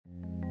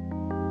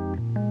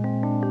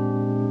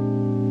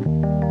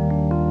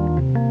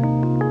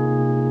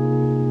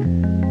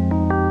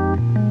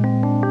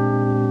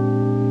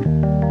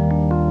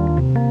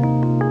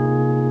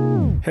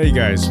Hey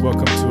guys,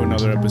 welcome to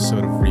another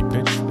episode of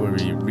Repitch, where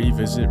we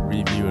revisit,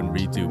 review, and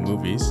redo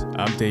movies.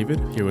 I'm David,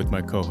 here with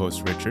my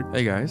co-host Richard.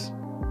 Hey guys.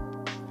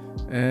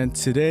 And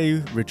today,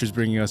 Richard's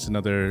bringing us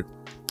another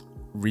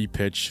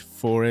repitch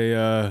for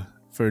a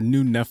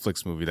new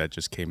Netflix movie that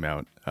just came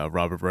out.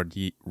 Robert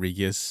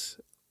Rodriguez.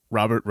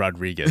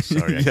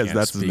 Sorry, I yes, can't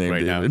that's his speak name,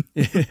 right David.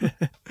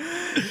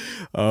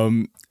 now.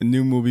 A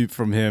new movie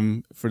from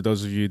him. For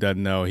those of you that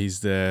know, he's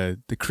the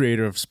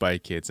creator of Spy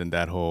Kids and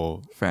that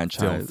whole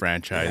film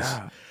franchise.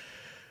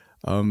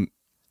 Yeah.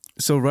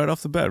 So right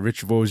off the bat,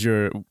 Rich,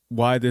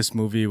 why this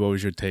movie? What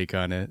was your take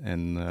on it?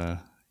 And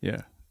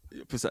yeah.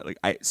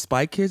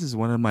 Spy Kids is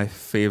one of my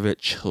favorite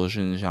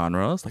children's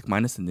genres, like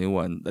minus the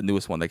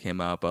newest one that came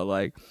out. But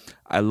like,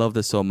 I love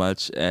this so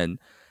much. And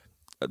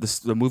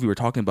the movie we're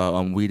talking about,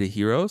 We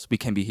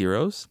Can Be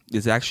Heroes,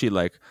 is actually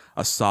like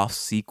a soft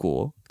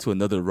sequel to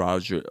another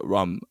Rodriguez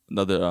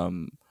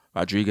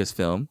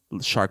film,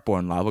 Sharkboy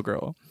and Lava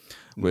Girl,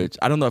 which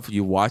I don't know if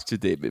you watched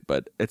it, David,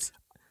 but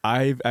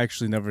I've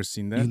actually never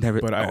seen that.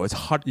 It's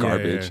hot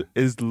garbage. Yeah.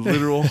 It's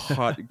literal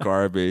hot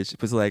garbage.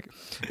 It's like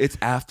it's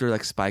after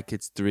like Spy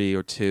Kids 3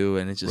 or 2,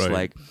 and it's just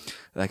Right.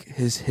 like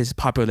his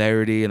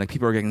popularity, and like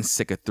people are getting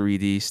sick of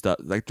 3D stuff,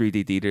 like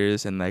 3D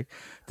theaters, and like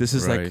this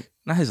is Right. like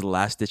not his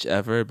last ditch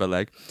ever, but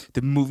like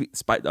the movie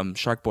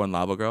Sharkboy and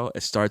Lava Girl,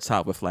 it starts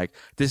out with like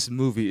this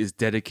movie is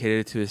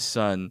dedicated to his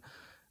son.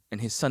 And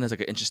his son has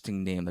like an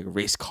interesting name, like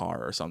Race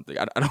Car or something.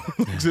 I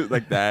don't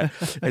like that.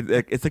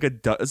 It's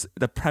like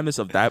the premise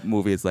of that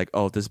movie is like,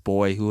 oh, this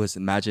boy who has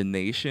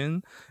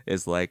imagination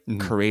is like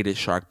created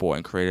Shark Boy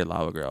and created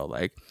Lava Girl,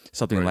 like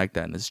something Right. like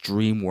that in this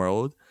dream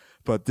world.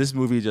 But this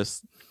movie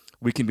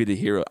We Can Be the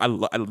Hero. I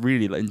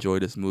really enjoy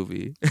this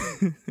movie.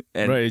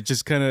 And right. It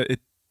just kind of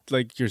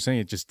like you're saying,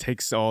 it just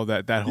takes all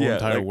that whole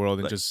entire world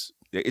and just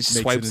it just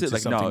makes swipes it it into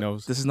like, something no,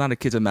 else. this is not a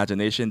kid's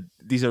imagination.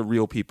 These are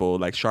real people.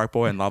 Like Shark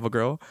Boy and Lava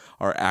Girl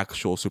are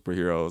actual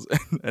superheroes.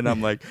 And I'm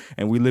like,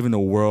 and we live in a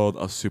world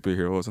of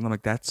superheroes. And I'm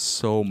like, that's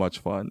so much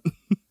fun.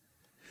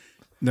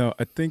 No,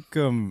 I think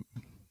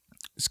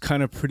it's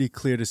kind of pretty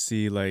clear to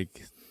see,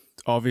 like,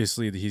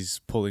 obviously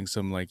he's pulling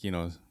some, like,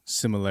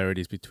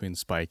 similarities between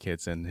Spy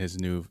Kids and this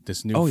new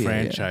Oh, yeah,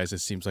 franchise. It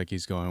seems like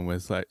he's going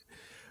with. Like,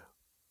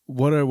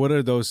 what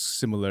are those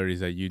similarities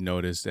that you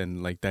noticed,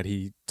 and like that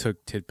he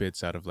took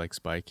tidbits out of like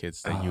Spy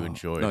Kids that you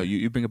enjoyed? No,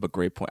 you bring up a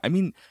great point. I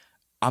mean,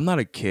 I'm not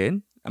a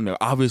kid. I mean,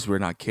 obviously we're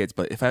not kids,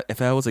 but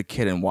if I was a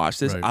kid and watched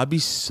this, Right. I'd be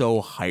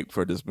so hyped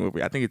for this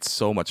movie. I think it's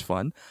so much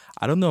fun.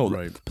 I don't know,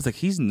 Right. but like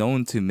he's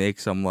known to make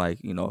some like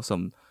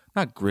some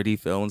not gritty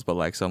films, but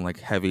like some like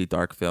heavy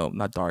dark film,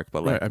 not dark,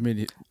 but like Right. I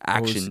mean,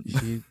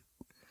 action.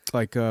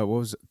 Like what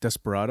was it,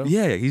 Desperado?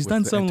 Yeah, he's With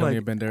done the some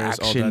Antonio like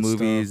Banderas, all action that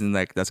movies, stuff. and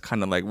like that's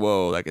kind of like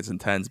whoa, like it's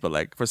intense. But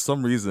like for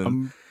some reason,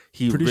 I'm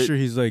he pretty sure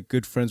he's like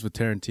good friends with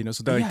Tarantino,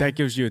 so that Yeah. that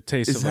gives you a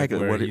taste exactly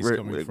of like, where he's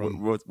coming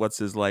from. what's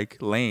his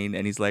like lane,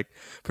 and he's like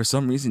for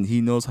some reason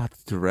he knows how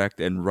to direct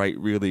and write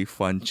really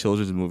fun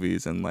children's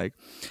movies, and like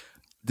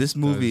this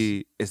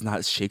movie is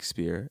not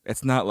Shakespeare.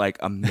 It's not like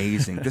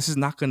amazing. This is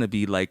not gonna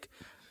be like.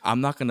 I'm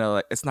not gonna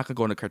like. It's not gonna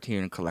go in a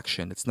Criterion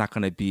Collection. It's not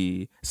gonna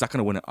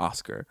win an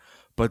Oscar.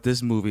 But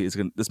this movie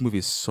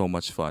is so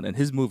much fun, and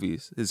his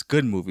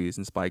good movies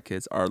and Spy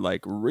Kids are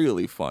like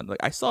really fun. Like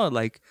I saw it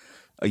like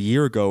a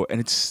year ago,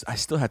 and I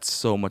still had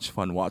so much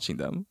fun watching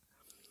them.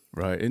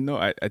 Right. And no,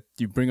 I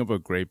you bring up a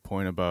great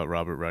point about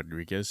Robert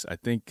Rodriguez. I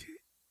think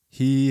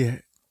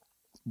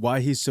why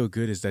he's so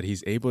good is that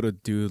he's able to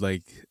do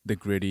like the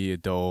gritty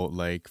adult,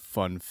 like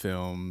fun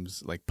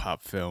films, like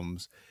pop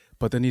films,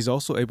 but then he's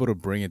also able to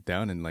bring it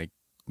down and like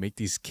make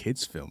these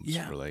kids films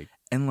Yeah. for like.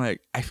 And like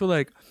I feel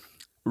like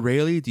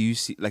rarely do you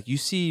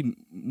see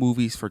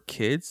movies for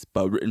kids,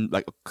 but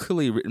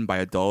clearly written by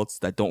adults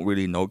that don't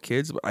really know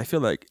kids. But I feel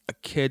like a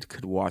kid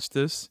could watch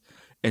this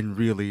and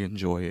really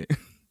enjoy it.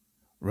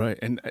 Right.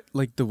 And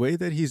like the way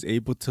that he's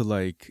able to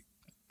like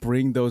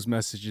bring those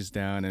messages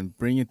down and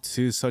bring it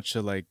to such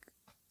a like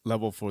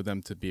level for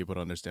them to be able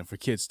to understand, for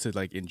kids to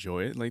like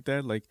enjoy it like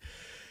that, like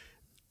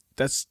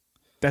that's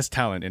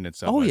talent in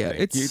itself. Oh, I yeah,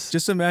 think. it's-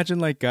 Just imagine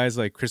like guys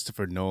like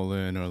Christopher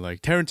Nolan or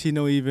like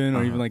Tarantino even,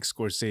 or even like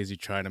Scorsese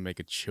trying to make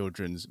a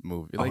children's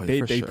movie. Like for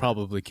they sure.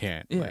 probably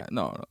can't. Yeah, Like,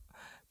 no.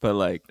 But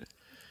like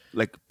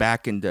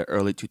back in the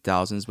early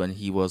 2000s when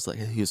he was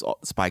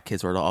Spy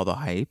Kids were all the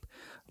hype,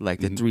 like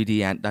the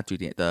 3D and not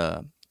 3D,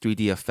 the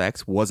 3D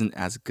effects wasn't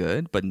as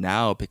good, but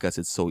now because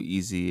it's so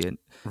easy and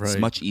it's Right.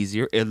 much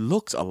easier, it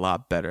looks a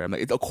lot better. I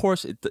mean, of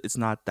course it's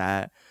not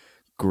that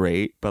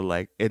great, but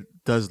like it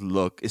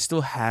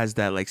still has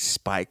that like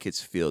Spy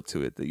Kids feel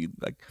to it that you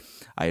like.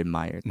 I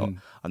admire.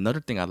 Another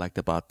thing I liked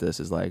about this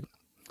is like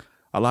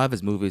a lot of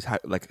his movies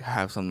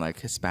have some like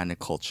Hispanic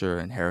culture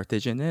and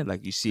heritage in it.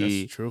 Like you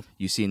see, That's true.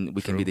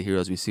 We Can Be the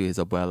Heroes. We see his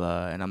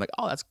abuela, and I'm like,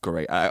 oh, that's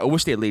great. I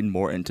wish they leaned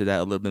more into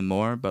that a little bit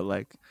more, but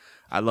like,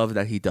 I love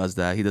that he does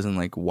that. He doesn't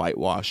like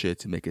whitewash it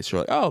to make it sure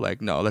like, oh,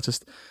 like no, let's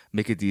just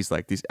make it these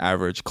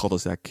average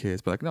cul-de-sac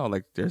kids. But like no,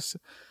 like there's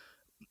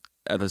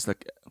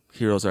like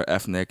heroes are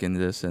ethnic in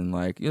this, and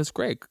like it's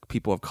great.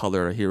 People of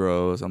color are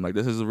heroes. I'm like,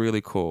 this is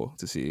really cool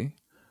to see.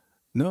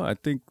 No, I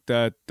think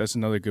that's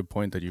another good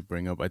point that you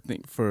bring up. I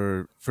think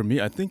for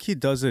me, I think he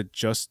does it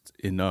just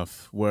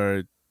enough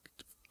where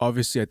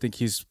obviously I think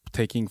he's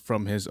taking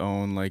from his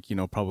own, like,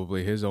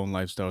 probably his own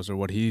lifestyles or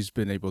what he's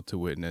been able to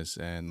witness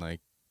and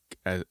like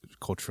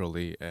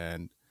culturally,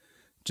 and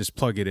just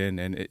plug it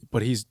in,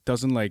 but he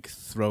doesn't like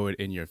throw it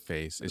in your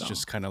face. It's No.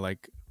 just kind of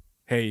like,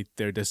 hey,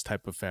 they're this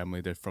type of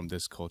family, they're from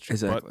this culture, but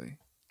Exactly.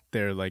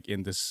 they're like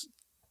in this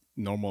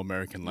normal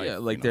American life. Yeah,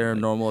 like they're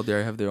normal.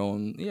 They have their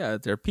own. Yeah,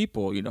 they're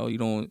people. You know, you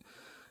don't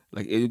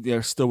like.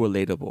 They're still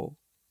relatable,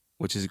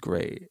 which is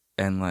great.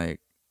 And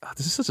like,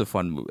 this is such a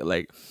fun movie.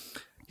 Like,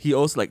 he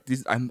also like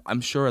these.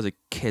 I'm sure as a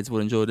kids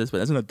would enjoy this,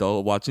 but as an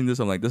adult watching this,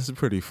 I'm like, this is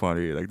pretty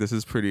funny. Like, this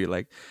is pretty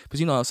like because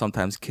you know how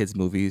sometimes kids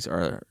movies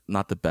are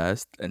not the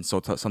best, and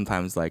so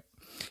sometimes like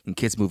in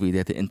kids movie they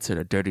have to insert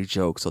a dirty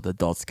joke so the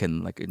adults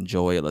can like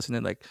enjoy it,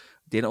 listen. Like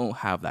they don't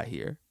have that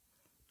here,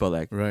 but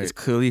like Right. it's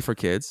clearly for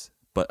kids,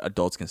 but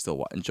adults can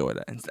still enjoy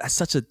that, and that's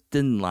such a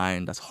thin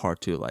line that's hard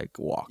to like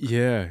walk.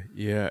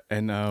 Yeah,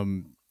 and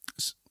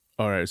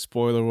all right,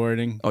 spoiler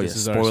warning. Oh This yeah,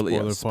 is our spoiler,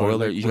 part.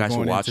 spoiler. Like, You we're guys should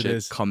going watch into it,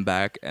 this. come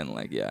back, and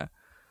like yeah.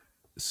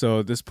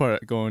 So this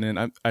part going in,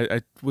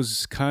 I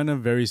was kind of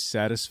very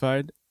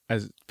satisfied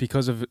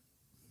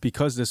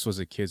because this was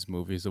a kids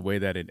movie. Is the way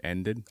that it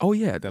ended. Oh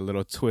yeah, That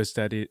little twist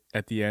at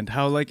the end.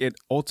 How like it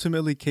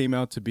ultimately came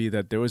out to be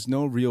that there was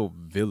no real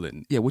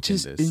villain. yeah, which in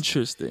is this.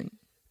 interesting.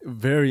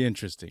 Very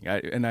interesting.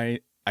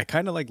 I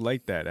kind of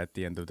like that at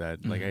the end of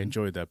that. Like I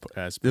enjoyed that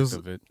aspect There's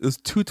of it. there's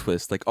two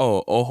twists. Like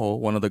oh,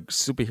 one of the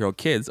superhero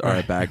kids are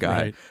a bad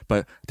guy, Right.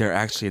 but they're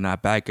actually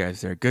not bad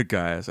guys. They're good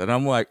guys. And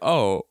I'm like,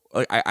 oh,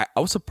 like I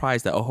was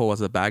surprised that Oho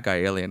was a bad guy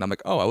alien. I'm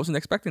like, oh, I wasn't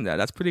expecting that.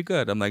 That's pretty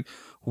good. I'm like,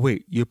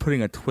 wait, you're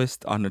putting a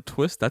twist on a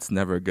twist? That's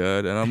never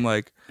good. And I'm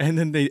like, And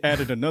then they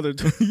added another.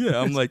 yeah,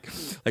 I'm like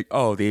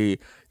oh, they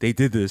did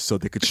this so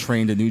they could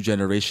train the new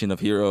generation of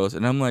heroes.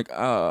 And I'm like,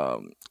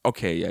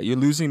 okay, yeah, you're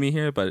losing me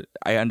here, but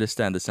I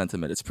understand the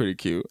sentiment. It's pretty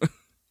cute.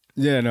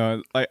 Yeah,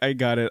 no, I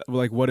got it.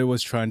 Like what it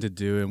was trying to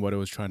do and what it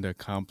was trying to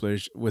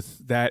accomplish.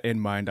 With that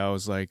in mind, I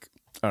was like,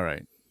 all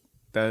right,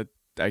 that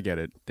I get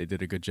it. They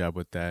did a good job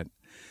with that.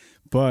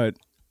 But,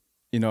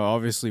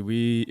 obviously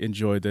we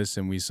enjoyed this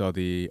and we saw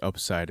the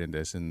upside in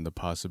this and the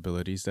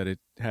possibilities that it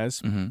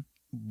has. Mm-hmm.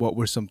 What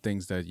were some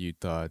things that you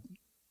thought,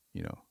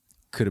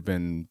 could have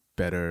been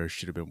better,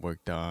 should have been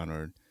worked on,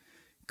 or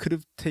could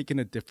have taken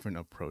a different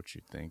approach,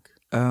 you think?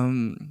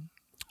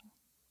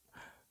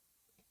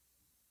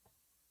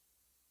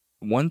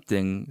 The one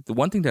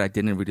thing that I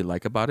didn't really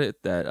like about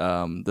it, that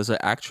there's an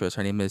actress,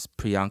 her name is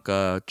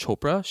Priyanka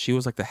Chopra. She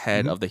was like the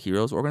head of the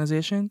heroes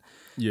organization,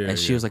 Yeah. and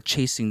she was like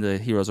chasing the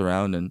heroes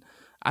around, and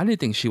I didn't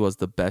think she was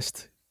the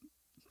best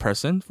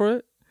person for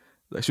it.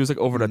 Like she was like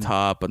over the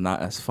top, but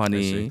not as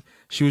funny. see.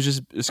 She was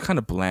just kind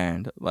of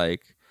bland.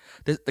 Like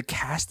the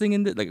casting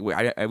in this, like we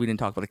didn't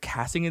talk about the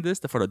casting in this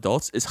for the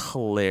adults is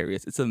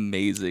hilarious. It's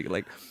amazing.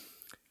 Like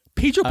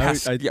Pedro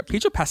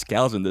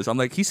Pascal's in this. I'm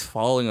like, he's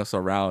following us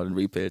around in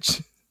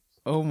Repitch.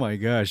 Oh my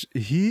gosh.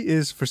 He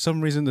is, for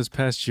some reason this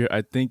past year,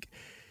 I think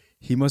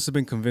he must have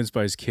been convinced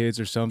by his kids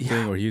or something,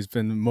 Yeah. or he's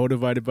been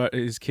motivated by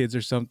his kids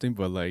or something,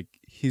 but like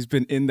he's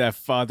been in that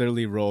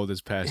fatherly role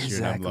this past year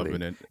and I'm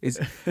loving it. It's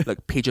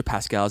like Pedro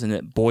Pascal's in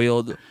it.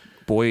 Boyd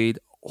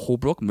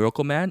Holbrook,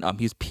 Miracle Man.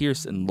 He's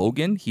Pierce and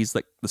Logan. He's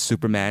like the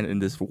Superman in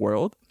this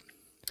world.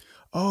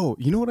 Oh,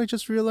 you know what I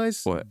just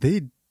realized? What?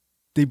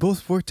 They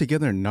both work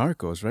together in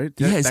Narcos, right?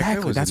 Yeah, That guy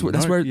exactly. was That's in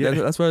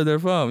that's where they're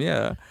from.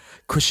 Yeah,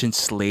 Christian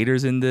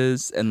Slater's in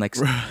this, and like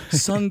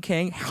Sung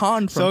Kang,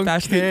 Han from Sung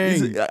Fast.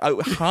 Kang.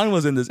 Han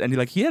was in this, and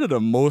he had an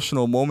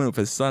emotional moment with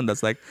his son.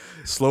 That's like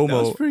slow mo.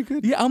 That was pretty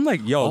good. Yeah, I'm like,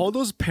 yo, All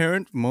those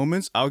parent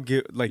moments, I'll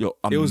give like Yo,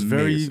 it was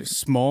very amazing.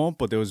 small,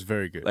 but it was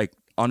very good. like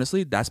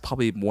honestly, that's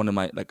probably one of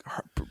my like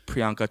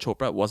Priyanka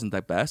Chopra wasn't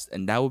the best,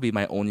 and that would be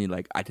my only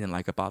like I didn't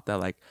like about that.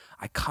 Like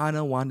I kind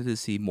of wanted to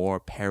see more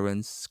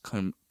parents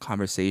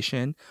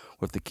conversation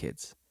with the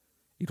kids.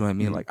 You know what I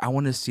mean? Like I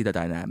want to see the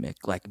dynamic,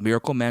 like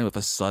Miracle Man with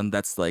a son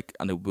that's like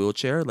on a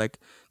wheelchair. Like,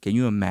 can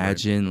you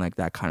imagine like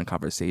that kind of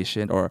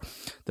conversation? Or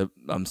the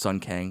Sun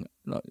Kang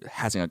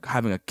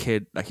having a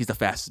kid, like he's the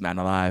fastest man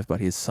alive,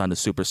 but his son is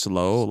super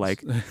slow.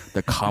 Like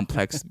the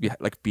complex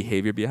like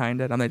behavior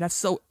behind it. I'm like, that's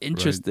so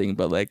interesting,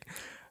 but like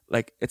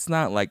it's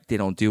not like they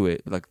don't do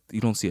it. Like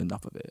you don't see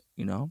enough of it.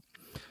 You know?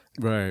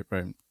 Right.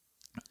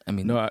 I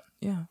mean, No,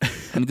 yeah.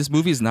 I mean, this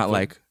movie is not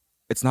like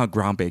it's not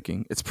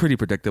groundbreaking. It's pretty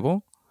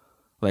predictable.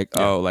 Like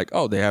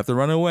they have to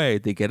run away.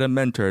 They get a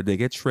mentor. They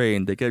get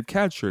trained. They get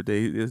captured.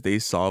 They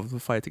solve the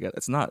fight together.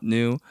 It's not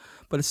new,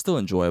 but it's still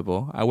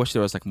enjoyable. I wish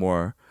there was like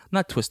more,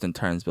 not twists and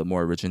turns, but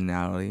more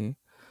originality.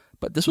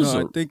 But this was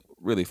I think,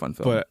 really fun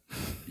film. but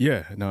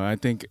yeah, no, I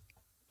think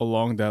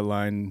along that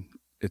line,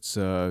 it's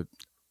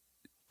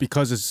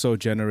because it's so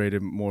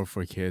generated more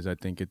for kids. I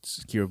think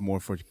it's geared more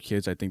for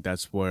kids. I think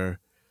that's where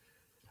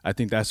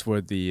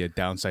the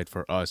downside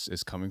for us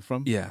is coming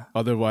from. Yeah.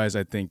 Otherwise,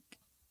 I think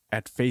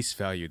at face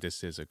value,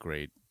 this is a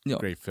great Yeah.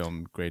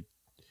 film, great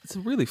it's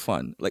really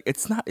fun. Like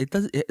it's not. It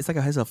does. It's like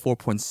it has a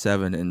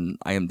 4.7 in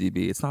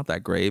IMDb. It's not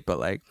that great, but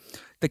like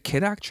the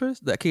kid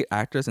actress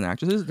and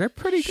actresses, they're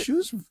pretty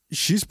good.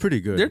 She's pretty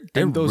good.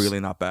 They're really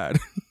not bad.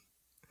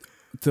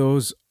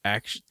 The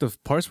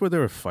parts where they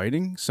were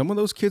fighting, some of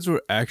those kids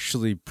were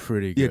actually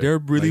pretty good. Yeah, they're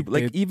really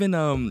like even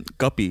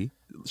Guppy,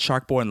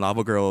 Shark Boy and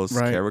Lava Girl's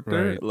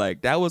character. Right.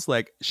 Like that was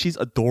like she's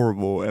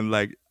adorable, and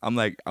like I'm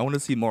like I want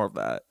to see more of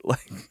that.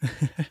 Like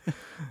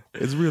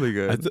it's really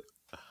good.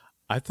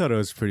 I thought it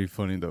was pretty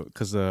funny though,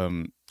 because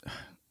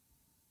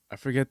I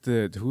forget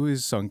who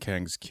is Sung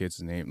Kang's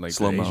kid's name, like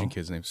Slow-mo. the Asian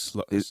kid's name.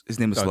 His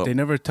name is Slow. They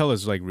never tell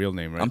us like real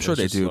name, right? I'm sure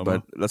they do, Slow-mo.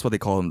 but that's what they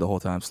call him the whole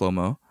time,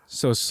 Slow-mo.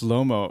 So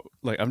Slow-mo,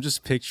 like I'm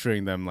just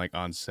picturing them like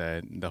on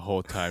set the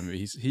whole time.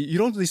 You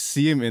don't really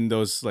see him in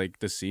those like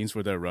the scenes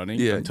where they're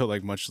running until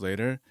like much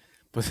later,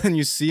 but then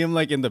you see him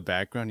like in the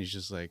background. He's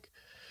just like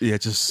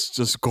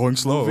just going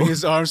slow. moving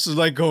his arms is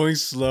like going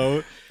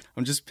slow.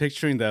 I'm just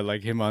picturing that,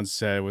 like him on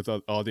set with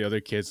all the other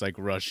kids like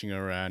rushing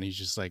around. He's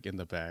just like in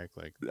the back,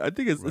 like I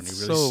think it's really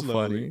so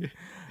slowly.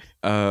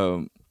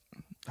 funny.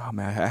 Oh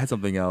man, I had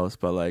something else,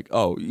 but like,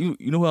 you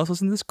know who else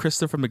was in this?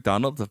 Christopher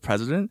McDonald, the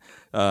president,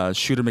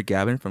 Shooter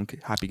McGavin from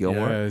Happy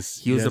Gilmore. Yes,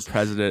 he was the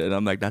president, and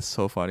I'm like, that's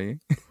so funny.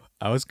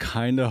 I was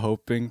kind of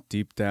hoping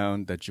deep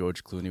down that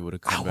George Clooney would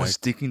have come I back. was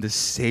thinking the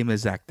same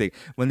exact thing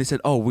when they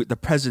said, the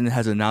president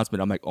has an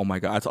announcement. I'm like, oh my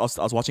god! I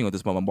was watching with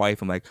this with my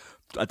wife. I'm like,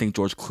 I think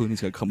George Clooney's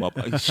gonna come up.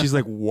 She's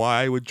like,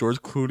 why would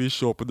George Clooney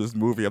show up in this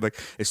movie? I'm like,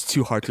 it's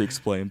too hard to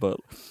explain.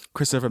 But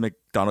Christopher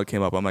McDonald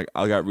came up. I'm like,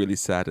 I got really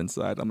sad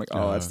inside. I'm like,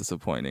 that's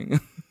disappointing.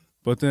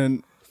 But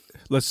then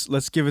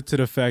let's give it to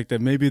the fact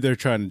that maybe they're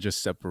trying to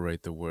just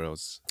separate the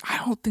worlds. I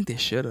don't think they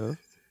should have.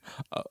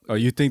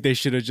 You think they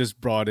should have just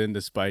brought in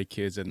the Spy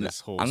Kids and this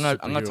whole? I'm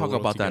gonna talk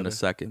about that in a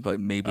second, but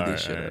maybe they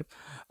should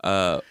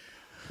have.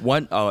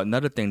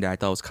 Another thing that I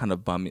thought was kind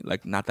of bumming,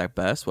 like not that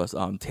best, was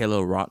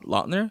Taylor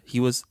Lautner. He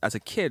was as a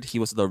kid, he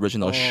was the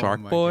original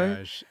Shark Boy,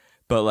 gosh.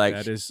 but like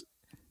That is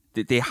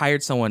they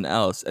hired someone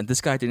else, and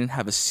this guy didn't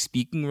have a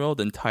speaking role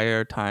the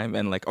entire time,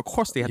 and like of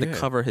course they had to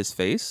cover his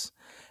face,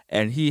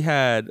 and he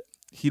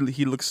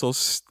looked so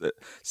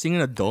seeing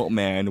an adult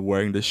man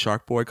wearing the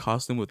Shark Boy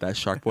costume with that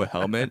Shark Boy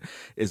helmet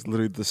is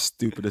literally the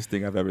stupidest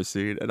thing I've ever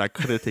seen, and I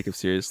couldn't take him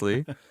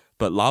seriously.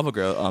 But Lava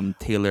Girl,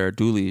 Taylor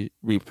Dooley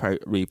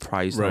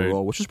reprised the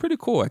role, which was pretty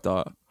cool. I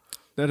thought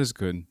that is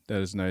good.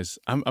 That is nice.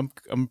 I'm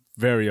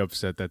very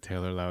upset that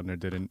Taylor Lautner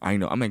didn't. I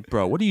know. I'm like,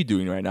 bro, what are you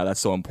doing right now?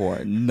 That's so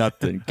important.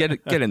 Nothing. Get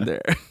in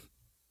there.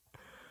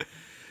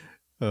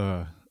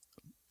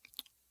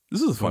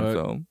 This is a fun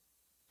film.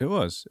 It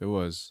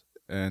was.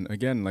 And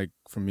again, like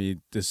for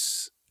me,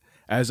 this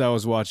as I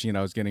was watching it,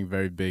 I was getting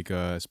very big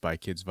Spy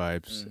Kids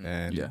vibes,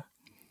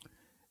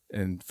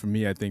 and for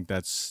me, I think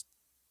that's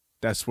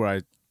where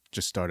I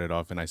just started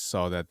off, and I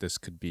saw that this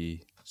could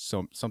be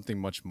something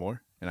much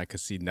more, and I could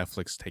see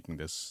Netflix taking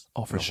this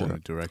for sure new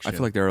direction. I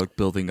feel like they're like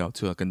building up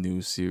to like a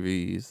new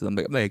series. I'm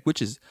like,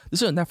 this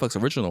is a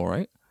Netflix original,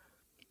 right?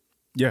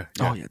 Yeah.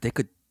 Oh yeah, they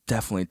could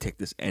definitely take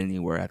this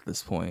anywhere at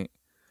this point.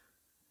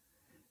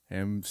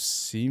 And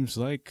seems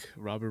like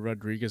Robert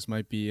Rodriguez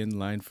might be in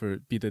line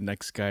be the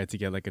next guy to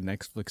get like a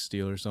Netflix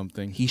deal or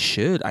something. He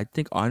should. I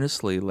think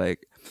honestly,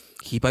 like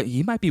he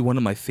might be one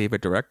of my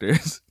favorite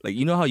directors. Like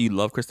you know how you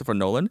love Christopher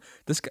Nolan.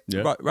 This guy,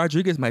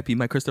 Rodriguez might be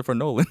my Christopher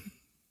Nolan.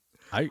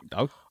 Hey,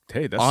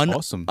 that's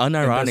awesome.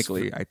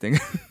 Unironically, I think.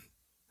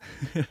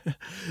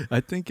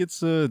 I think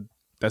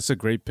that's a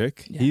great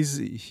pick. Yeah.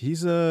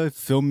 He's a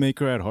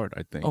filmmaker at heart,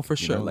 I think. Oh, for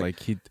sure. Like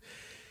he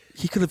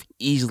could have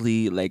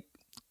easily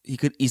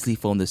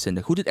phone this in.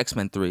 Who did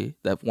X-Men 3?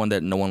 That one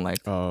that no one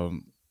liked.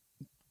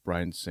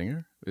 Bryan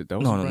Singer? No,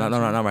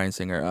 not Bryan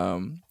Singer.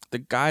 The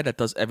guy that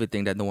does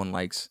everything that no one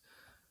likes.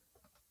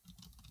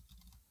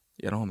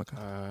 Yeah, I don't have my.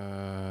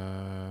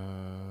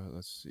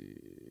 Let's see.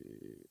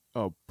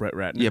 Oh, Brett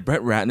Ratner. Yeah,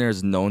 Brett Ratner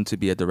is known to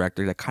be a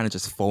director that kind of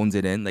just phones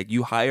it in. Like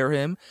you hire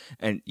him,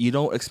 and you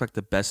don't expect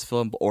the best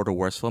film or the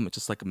worst film. It's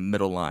just like a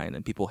middle line,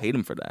 and people hate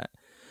him for that.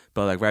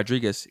 But like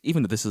Rodriguez,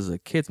 even though this is a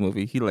kids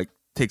movie, he like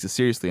takes it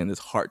seriously and there's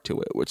heart to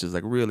it, which is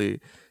like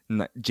really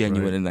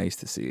genuine and nice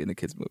to see in a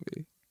kids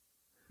movie.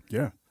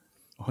 Yeah,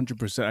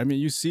 100%. I mean,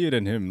 you see it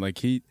in him.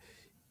 Like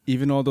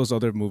even all those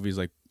other movies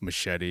like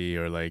Machete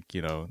or like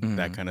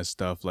that kind of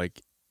stuff.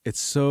 Like it's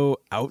so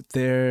out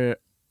there,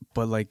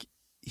 but like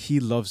he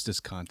loves this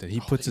content. He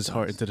puts his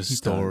heart into the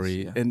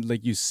story, and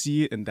like you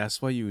see it, and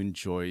that's why you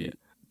enjoy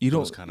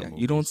those kind of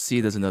movies. You don't see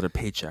it as another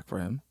paycheck for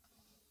him.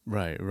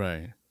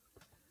 Right.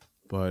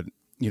 But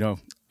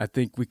I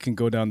think we can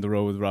go down the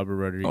road with Robert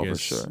Rodriguez. Oh, for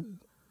sure.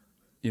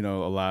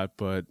 A lot,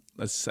 but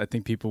I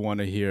think people want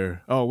to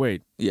hear. Oh,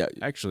 wait. Yeah.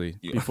 Actually,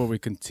 before we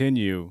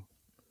continue,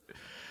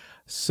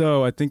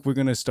 so I think we're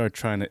gonna start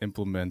trying to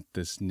implement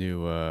this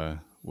new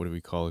what do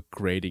we call it,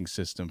 grading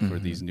system for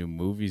these new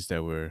movies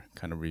that we're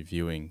kind of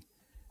reviewing,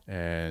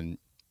 and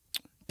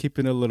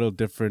keeping it a little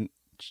different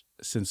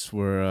since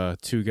we're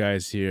two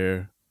guys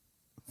here,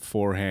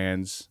 4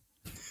 hands,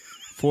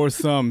 4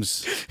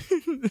 thumbs.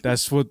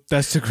 That's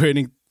the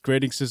grading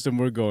grading system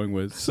we're going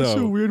with. Such a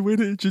So, weird way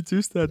to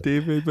introduce that,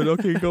 David. But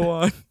okay, go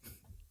on.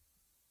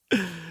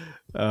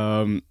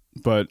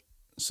 but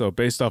so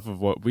based off of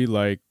what we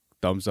like,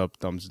 thumbs up,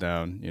 thumbs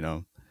down. You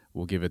know,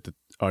 we'll give it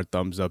our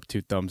thumbs up,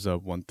 2 thumbs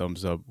up, 1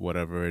 thumbs up,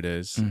 whatever it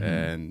is,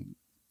 and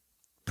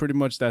pretty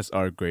much that's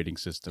our grading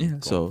system. Yeah.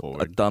 Going So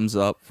forward. a thumbs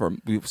up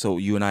so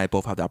you and I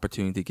both have the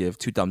opportunity to give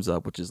 2 thumbs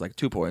up, which is like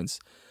 2 points.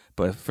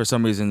 But for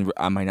some reason,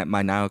 I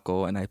might now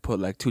go and I put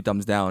like 2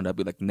 thumbs down. That'd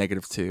be like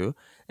 -2,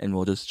 and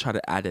we'll just try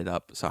to add it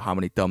up. So how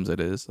many thumbs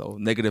it is? So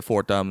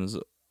 -4 thumbs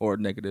or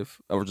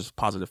just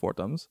 +4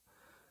 thumbs.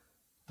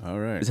 All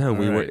right. Is that a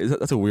weird right. way?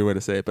 That's a weird way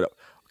to say it. But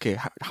okay,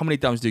 how many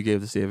thumbs do you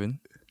give this, Steven?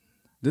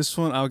 This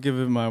one, I'll give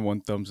it my 1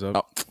 thumbs up.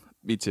 Oh,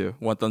 me too.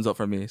 1 thumbs up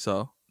for me.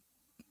 So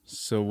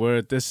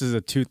So this is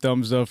a 2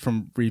 thumbs up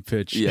from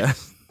Repitch. yeah,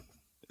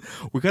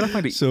 we gotta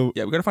find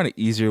we gotta find an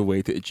easier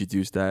way to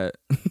introduce that.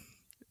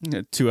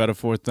 Yeah, 2 out of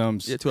 4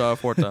 thumbs. Yeah, 2 out of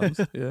 4 thumbs.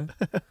 Yeah.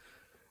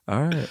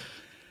 All right.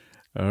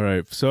 All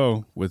right.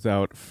 So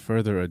without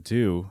further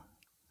ado,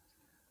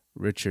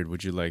 Richard,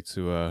 would you like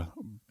to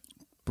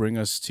bring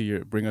us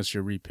your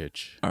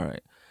repitch? All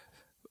right.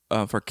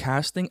 For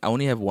casting, I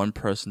only have one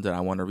person that I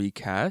want to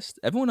recast.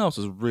 Everyone else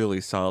is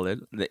really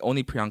solid. The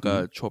only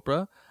Priyanka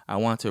Chopra, I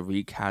want to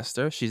recast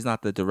her. She's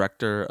not the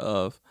director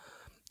of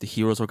the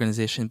Heroes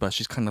organization, but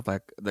she's kind of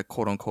like the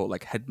quote unquote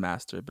like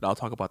headmaster. But I'll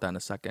talk about that in a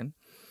second.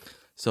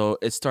 So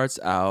it starts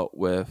out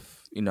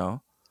with, I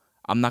don't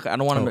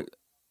want to make.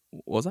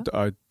 What was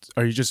that?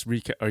 Are you just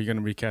are you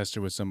gonna recast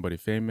her with somebody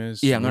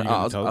famous? Yeah,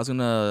 I was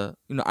gonna.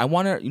 I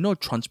want her.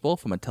 Trunchbull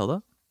from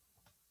Matilda.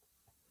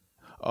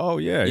 Oh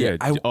yeah.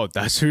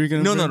 That's who you're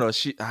gonna. No, bring? no.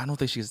 I don't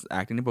think she's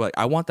acting, but like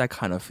I want that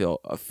kind of feel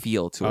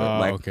to it.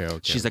 Like okay.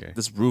 She's like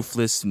this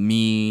ruthless,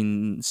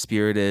 mean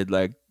spirited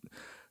like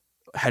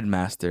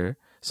headmaster.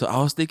 So I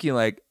was thinking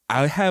like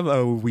I have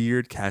a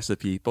weird cast of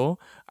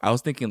people. I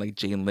was thinking like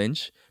Jane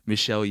Lynch,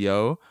 Michelle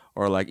Yeoh,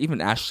 or like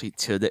even Ashley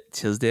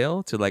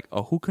Tisdale to like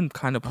who can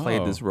kind of play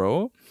this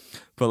role.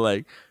 But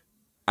like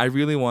I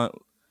really want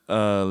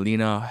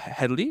Lena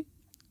Headey.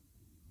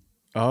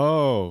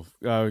 Oh,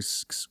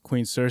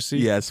 Queen Cersei.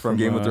 Yes, from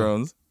Game of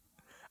Thrones.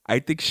 I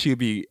think she'd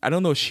be. I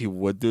don't know if she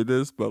would do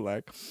this, but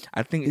like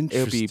I think it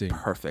would be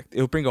perfect.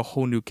 It would bring a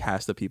whole new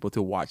cast of people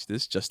to watch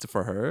this just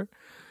for her.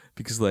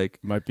 Because like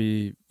might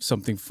be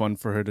something fun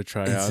for her to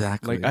try out.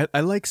 Exactly. Like I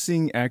like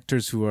seeing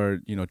actors who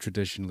are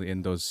traditionally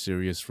in those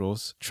serious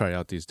roles try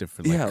out these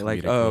different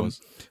comedic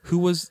roles. Who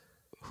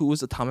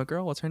was Atomic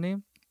Girl? What's her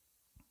name?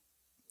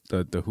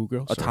 The who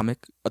girl?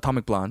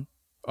 Atomic Blonde.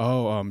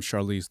 Oh,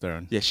 Charlize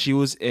Theron. Yeah, she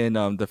was in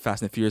the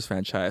Fast and Furious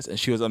franchise, and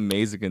she was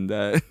amazing in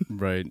that.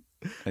 Right.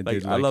 I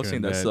love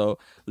seeing that. So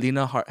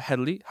Lena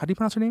Headey. How do you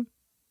pronounce her name?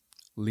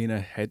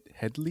 Lena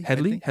Headey.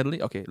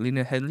 Headey. Okay,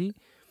 Lena Headey.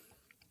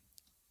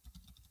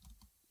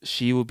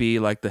 She will be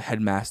like the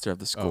headmaster of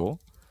the school.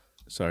 Oh,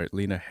 sorry,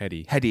 Lena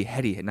Headey.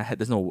 Headey.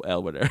 There's no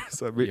L with her.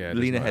 So yeah,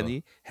 Lena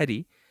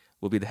Headey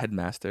will be the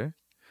headmaster.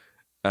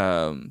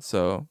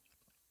 So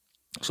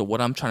what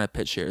I'm trying to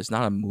pitch here is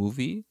not a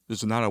movie. This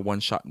is not a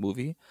one-shot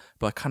movie,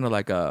 but kind of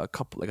like a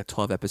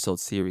 12-episode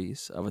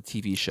series of a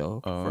TV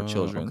show for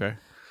children. Okay.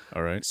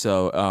 All right.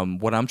 So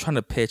what I'm trying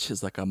to pitch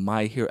is like a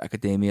My Hero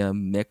Academia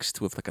mixed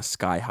with like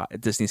a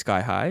Disney Sky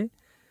High.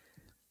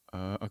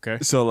 Okay.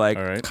 So like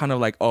right. kind of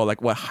like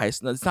like what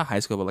it's not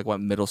high school, but like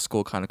what middle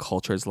school kind of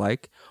culture is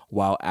like,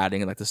 while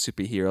adding like the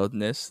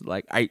superhero-ness.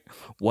 Like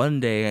one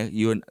day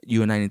you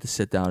and I need to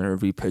sit down and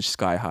repitch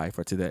Sky High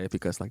for today,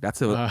 because like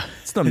it's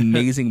an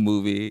amazing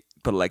movie,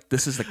 but like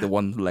this is like the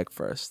one leg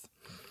first.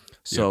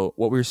 So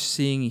what we're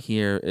seeing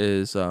here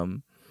is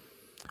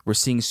we're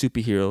seeing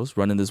superheroes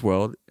run in this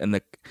world, and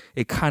like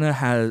it kind of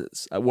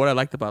has what I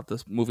liked about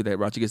this movie that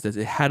Rodriguez did.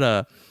 It had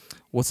a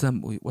what's the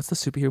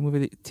superhero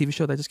movie TV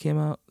show that just came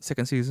out,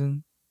 second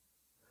season?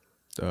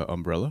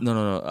 Umbrella?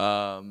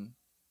 No.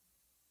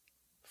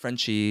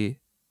 Frenchie,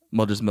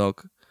 Mother's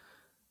Milk.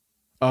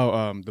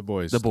 Oh, The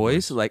Boys. The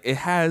Boys. Like it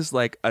has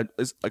like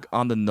it's like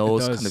on the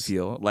nose kind of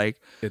feel.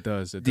 Like it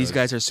does. These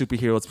guys are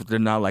superheroes, but they're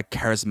not like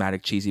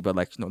charismatic, cheesy, but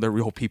like they're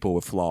real people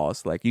with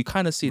flaws. Like you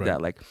kind of see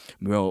that. Like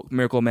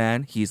Miracle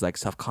Man, he's like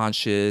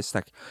self-conscious.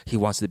 Like he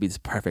wants to be this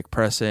perfect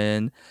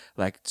person.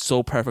 Like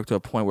so perfect to a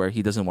point where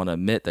he doesn't want to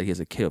admit that he has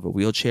a kid with a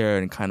wheelchair,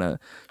 and kind of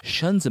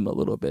shuns him a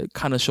little bit.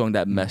 Kind of showing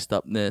that messed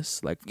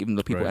upness. Like even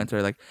though people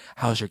enter, like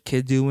how's your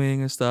kid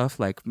doing and stuff.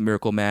 Like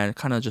Miracle Man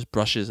kind of just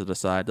brushes it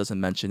aside,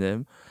 doesn't mention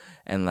him.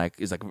 And like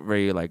is like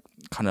very like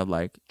kind of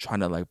like trying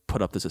to like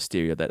put up this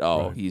hysteria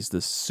that he's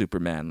this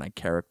Superman like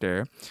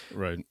character.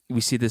 Right.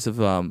 We see this of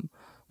what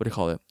do you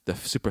call it? The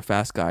super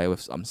fast guy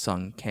with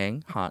Sung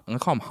Kang. Han. I'm gonna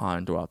call him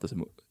Han throughout this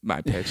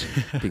my pitch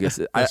because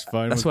that's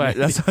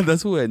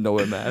that's who I know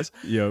him as.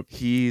 Yep.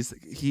 He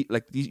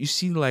like you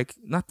see like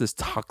not this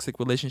toxic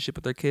relationship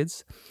with their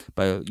kids,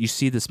 but you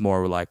see this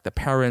more like the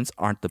parents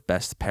aren't the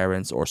best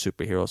parents or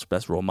superheroes,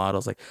 best role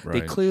models. Like they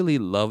clearly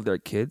love their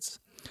kids,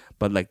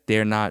 but like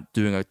they're not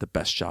doing like the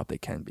best job they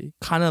can be.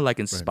 Kind of like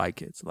in Spy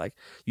Kids. Like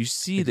you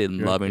see them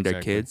loving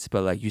their kids,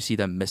 but like you see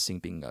them missing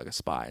being like a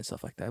spy and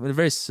stuff like that. In a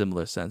very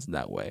similar sense in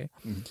that way.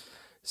 Mm-hmm.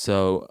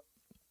 So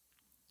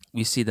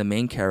we see the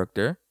main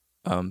character,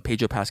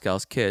 Pedro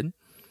Pascal's kid.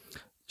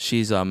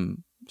 She's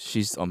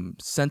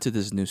sent to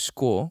this new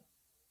school,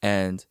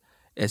 and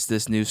it's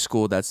this new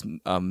school that's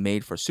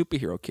made for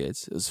superhero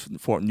kids. It's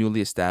for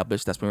newly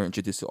established. That's when we're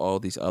introduced to all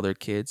these other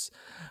kids.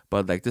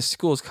 But like this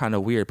school is kind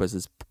of weird because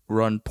it's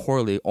run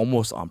poorly,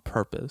 almost on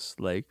purpose.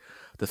 Like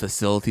the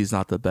facility's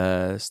not the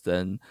best,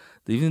 and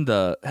even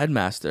the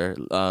headmaster,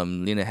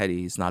 Lena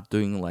Headey, is not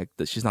doing like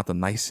she's not the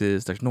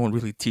nicest. There's no one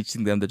really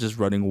teaching them. They're just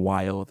running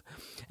wild,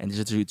 and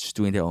they're just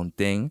doing their own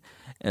thing.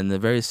 And in a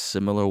very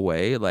similar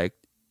way, like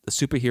the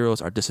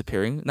superheroes are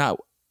disappearing. Not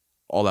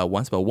all at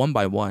once, but one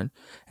by one,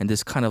 and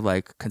this kind of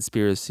like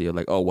conspiracy of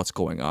like, oh, what's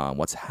going on,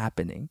 what's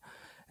happening,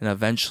 and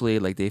eventually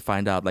like they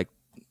find out like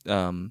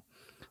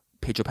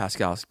Pedro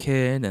Pascal's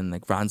kid and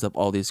like rounds up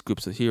all these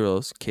groups of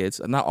heroes,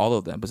 kids, not all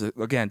of them, but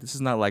again, this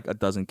is not like a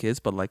dozen kids,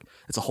 but like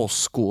it's a whole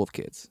school of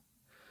kids.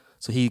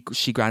 So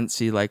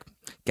she like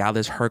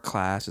gathers her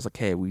class. It's like,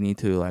 hey, we need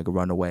to like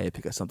run away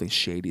because something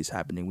shady is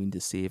happening. We need to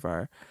save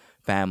our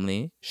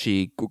family.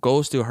 She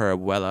goes to her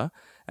abuela,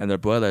 and their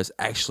abuela is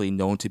actually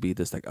known to be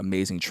this like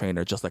amazing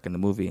trainer, just like in the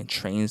movie, and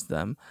trains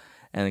them.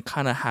 And it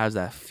kind of has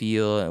that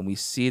feel, and we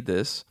see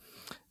this,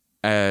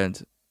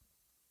 and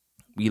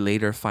we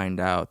later find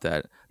out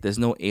that there's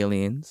no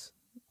aliens,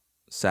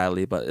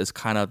 sadly, but it's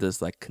kind of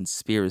this like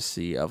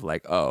conspiracy of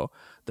like, oh,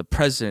 the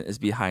president is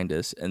behind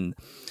this, and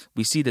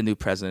we see the new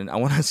president. I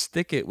want to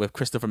stick it with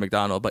Christopher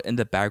McDonald, but in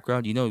the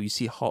background, you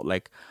see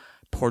like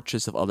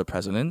portraits of other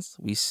presidents.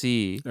 We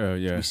see a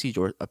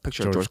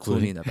picture of George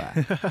Clooney in the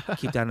back.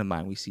 Keep that in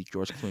mind. We see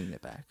George Clooney in the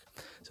back.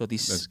 So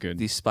these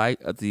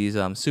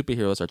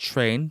superheroes are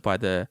trained by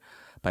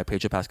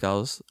Pedro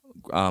Pascal's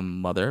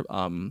mother,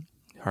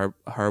 her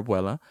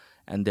abuela,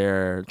 and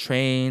they're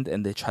trained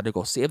and they try to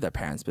go save their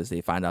parents because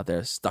they find out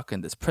they're stuck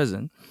in this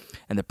prison.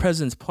 And the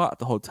president's plot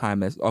the whole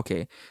time is,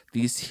 okay,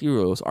 these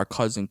heroes are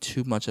causing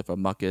too much of a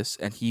muckus,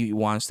 and he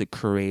wants to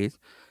create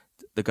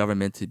the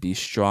government to be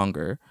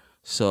stronger.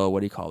 So what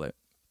do you call it?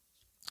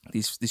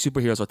 These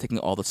superheroes are taking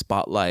all the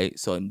spotlight,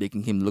 so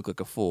making him look like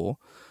a fool.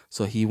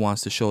 So he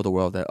wants to show the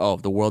world that, oh,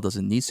 the world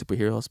doesn't need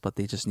superheroes, but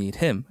they just need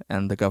him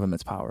and the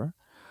government's power.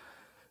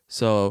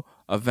 So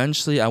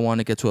eventually I want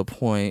to get to a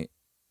point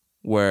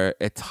where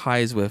it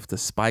ties with the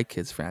Spy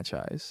Kids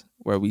franchise,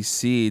 where we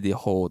see the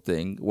whole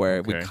thing,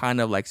 where we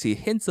kind of like see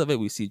hints of it.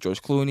 We see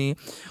George Clooney.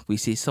 We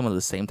see some of the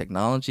same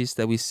technologies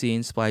that we see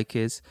in Spy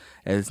Kids.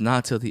 And it's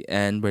not till the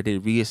end where they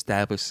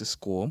reestablish the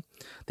school.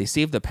 They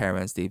save the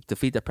parents. They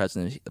defeat the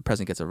president. The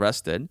president gets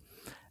arrested.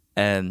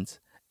 And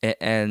it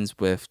ends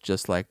with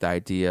just like the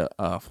idea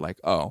of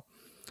like, oh,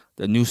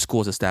 the new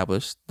school is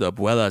established. The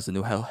abuela is the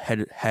new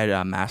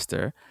head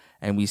master.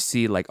 And we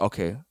see like,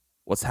 okay,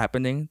 what's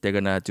happening?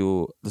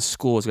 The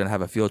school is gonna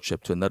have a field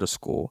trip to another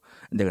school,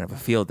 and they're gonna have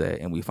a field day,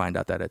 and we find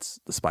out that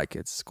it's the Spy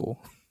Kids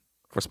school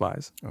for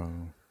spies. Oh,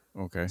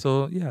 okay.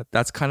 So yeah,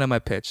 that's kind of my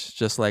pitch.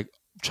 Just like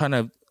trying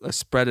to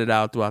spread it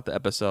out throughout the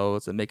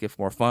episodes and make it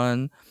more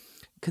fun.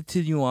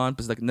 Continue on,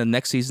 because like in the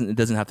next season, it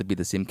doesn't have to be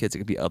the same kids; it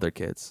could be other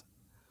kids.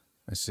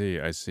 I see.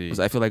 Because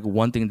I feel like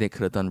one thing they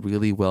could have done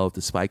really well with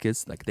the Spy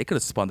Kids, like they could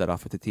have spun that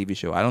off with the TV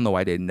show. I don't know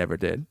why they never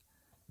did.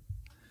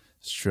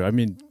 It's true. I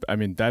mean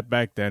that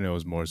back then it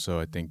was more so.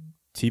 I think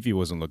TV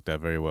wasn't looked at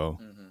very well,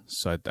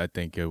 so I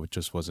think it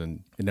just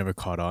wasn't. It never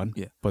caught on.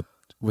 Yeah. But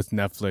with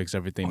Netflix,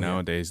 everything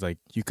nowadays, like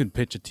you can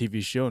pitch a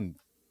TV show and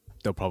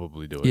they'll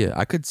probably do it. Yeah,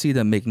 I could see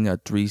them making a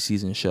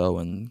 3-season show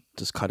and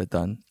just cut it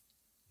done.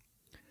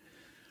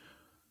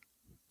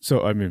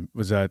 So I mean,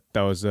 that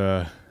was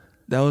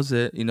That was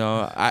it.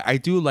 I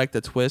do like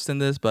the twist in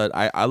this, but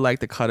I like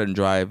the cut and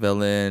dry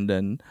villain,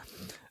 and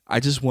I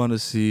just want to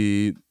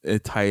see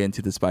it tie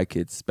into the Spy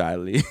Kids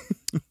badly.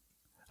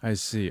 I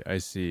see.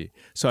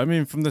 So, I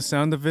mean, from the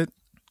sound of it,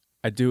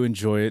 I do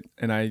enjoy it.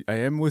 And I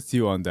am with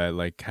you on that,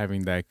 like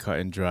having that cut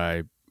and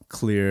dry,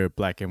 clear,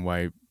 black and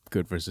white,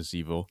 good versus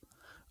evil.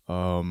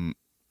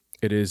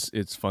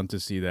 It's fun to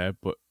see that.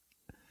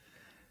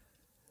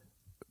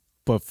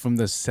 But from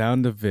the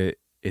sound of it,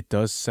 it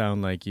does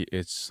sound like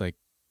it's like,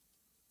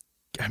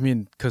 I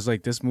mean, because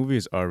like this movie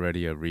is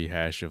already a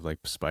rehash of like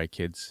Spy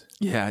Kids.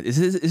 Yeah, is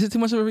it too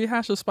much of a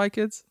rehash of Spy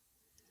Kids?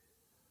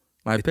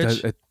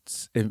 It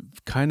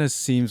kind of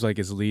seems like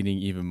it's leaning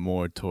even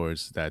more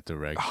towards that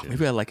direction. Oh,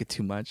 maybe I like it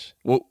too much.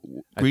 Well,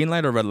 green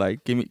light or red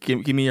light? Give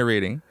me your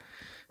rating.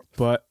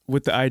 But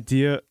with the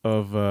idea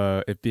of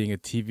it being a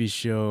TV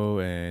show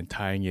and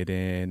tying it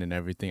in and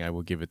everything, I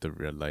will give it the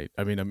red light.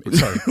 I mean, I'm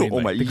sorry, green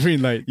light. The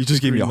green light. You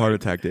just gave me a heart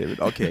attack, David.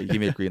 Okay, give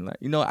me a green light.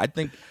 I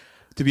think.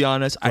 To be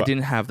honest, I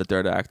didn't have the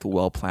third act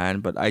well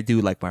planned, but I do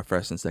like my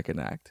first and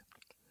second act.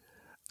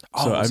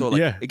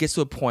 It gets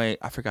to a point,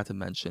 I forgot to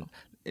mention.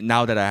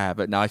 Now that I have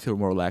it, now I feel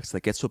more relaxed.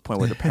 Like, it gets to a point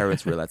where the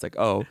parents realize, like,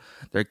 oh,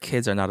 their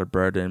kids are not a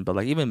burden. But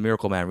like, even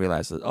Miracle Man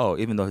realizes, oh,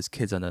 even though his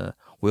kid's on a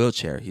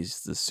wheelchair,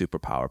 he's the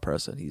superpower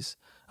person. He's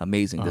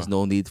amazing. There's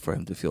no need for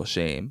him to feel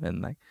shame.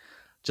 And like,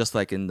 just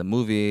like in the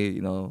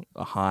movie,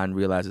 Han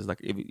realizes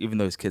like even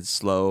though his kid's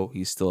slow,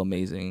 he's still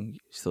amazing.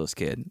 He's still his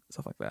kid,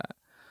 stuff like that.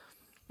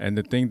 And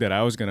the thing that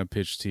I was gonna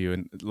pitch to you,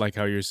 and like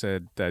how you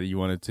said that you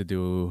wanted to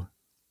do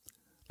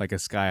like a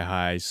Sky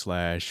High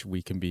 /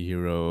 We Can Be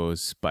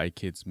Heroes Spy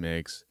Kids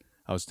mix,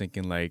 I was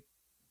thinking like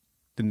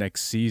the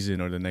next season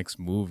or the next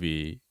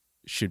movie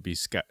should be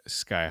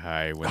Sky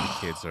High when the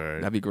kids are.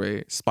 That'd be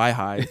great. Spy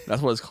High.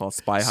 That's what it's called.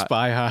 Spy High.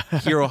 Spy High.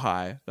 Hero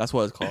High. That's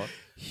what it's called.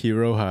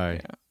 Hero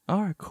High. Yeah.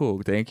 All right,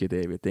 cool. Thank you,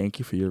 David. Thank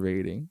you for your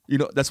rating. You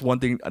know, that's one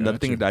thing. Another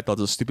thing that I thought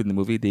was stupid in the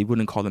movie. They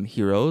wouldn't call them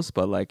heroes,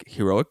 but like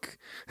heroic.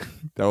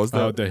 That was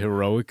the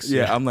heroics.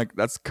 Yeah, I'm like,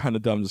 that's kind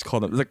of dumb. Just call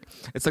them.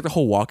 It's like the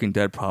whole Walking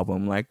Dead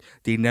problem. Like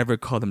they never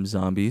call them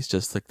zombies,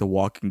 just like the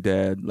Walking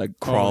Dead, like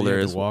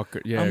crawlers.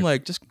 Yeah. I'm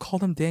like, just call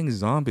them dang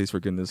zombies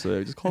for goodness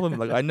sake. Just call them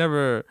like I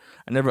never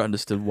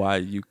understood why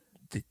you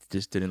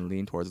just didn't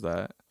lean towards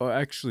that. Oh,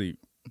 actually,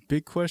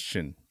 big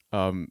question.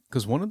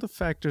 Because one of the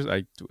factors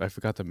I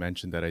forgot to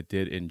mention that I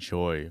did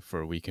enjoy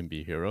for We Can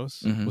Be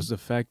Heroes was the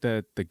fact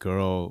that the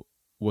girl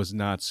was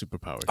not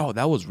superpowered. Oh,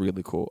 that was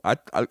really cool. I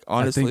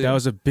honestly, I think that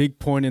was a big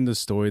point in the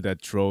story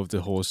that drove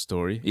the whole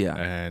story. Yeah.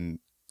 And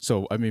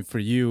so, I mean, for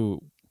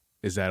you,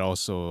 is that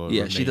also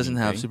she doesn't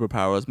have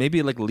superpowers.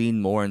 Maybe like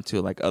lean more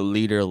into like a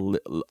leader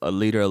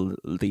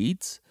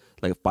leads,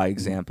 like by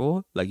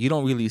example. Like you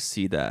don't really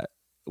see that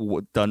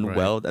done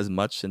well as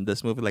much in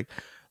this movie.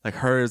 Like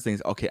her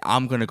things, okay,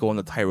 I'm gonna go on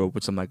the tightrope,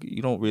 which I'm like,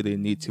 you don't really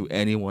need to.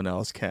 Anyone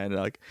else can.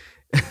 Like,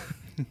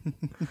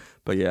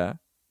 but yeah,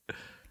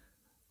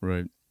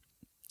 right.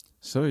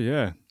 So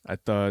yeah, I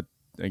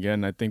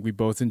think we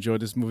both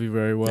enjoyed this movie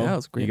very well. Yeah, it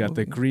was a great. You got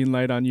the green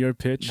light on your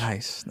pitch.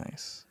 Nice.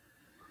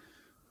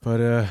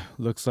 But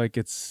looks like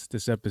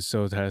this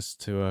episode has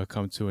to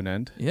come to an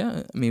end.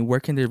 Yeah, I mean, where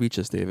can they reach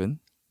us, David?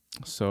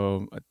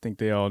 So I think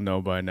they all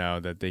know by now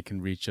that they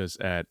can reach us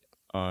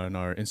on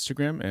our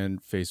Instagram and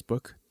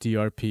Facebook,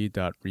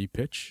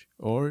 drp.repitch,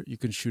 or you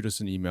can shoot us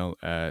an email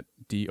at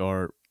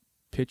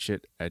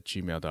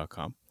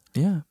drpitchit@gmail.com.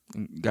 Yeah,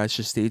 guys,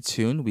 just stay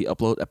tuned. We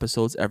upload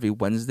episodes every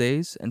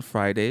Wednesdays and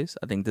Fridays.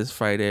 I think this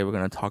Friday we're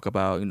gonna talk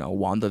about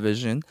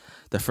WandaVision.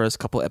 The first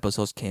couple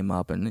episodes came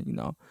up, and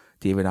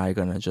Dave and I are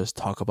gonna just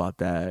talk about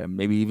that, and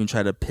maybe even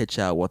try to pitch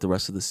out what the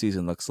rest of the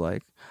season looks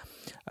like.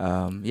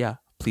 Yeah,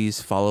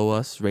 please follow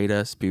us, rate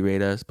us,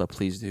 berate us, but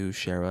please do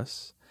share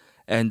us.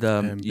 And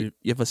you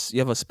have a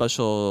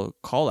special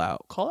call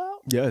out.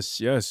 Yes.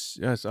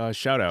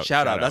 Shout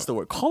out. That's the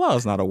word. Call out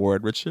is not a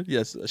word, Richard.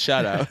 Yes, a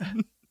shout out.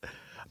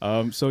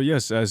 So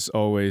yes, as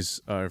always,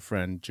 our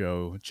friend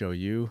Joe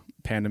Yu,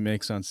 Panda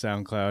Mix on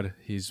SoundCloud.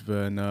 He's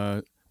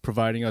been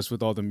providing us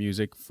with all the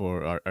music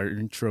for our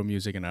intro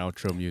music and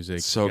outro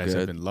music. So you guys good.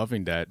 have been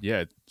loving that.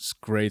 Yeah, it's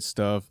great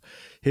stuff.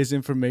 His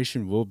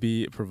information will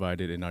be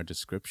provided in our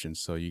description,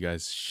 so you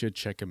guys should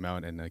check him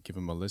out and give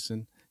him a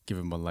listen, give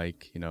him a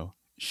like,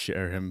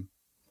 share him,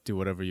 do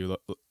whatever you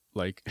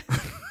like.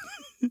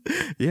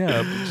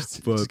 Yeah,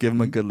 just give him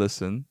a good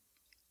listen.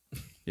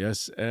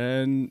 Yes,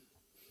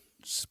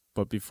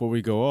 but before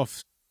we go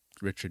off,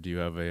 Richard, do you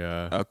have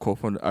a quote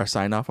from our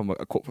sign off?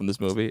 A quote from this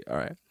movie. All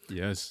right.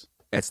 Yes.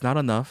 It's not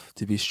enough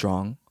to be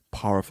strong,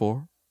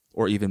 powerful,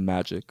 or even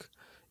magic.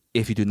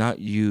 If you do not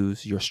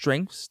use your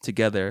strengths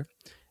together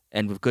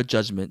and with good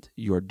judgment,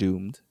 you are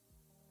doomed.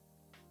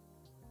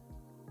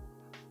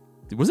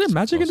 Was there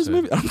magic in this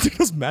movie? I don't think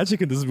there was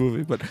magic in this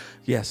movie, but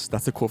yes,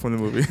 that's a quote from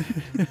the movie.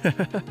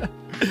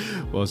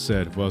 Well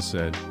said.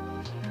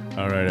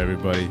 All right,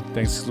 everybody.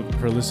 Thanks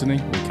for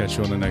listening. We'll catch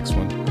you on the next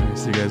one. All right,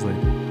 see you guys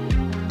later.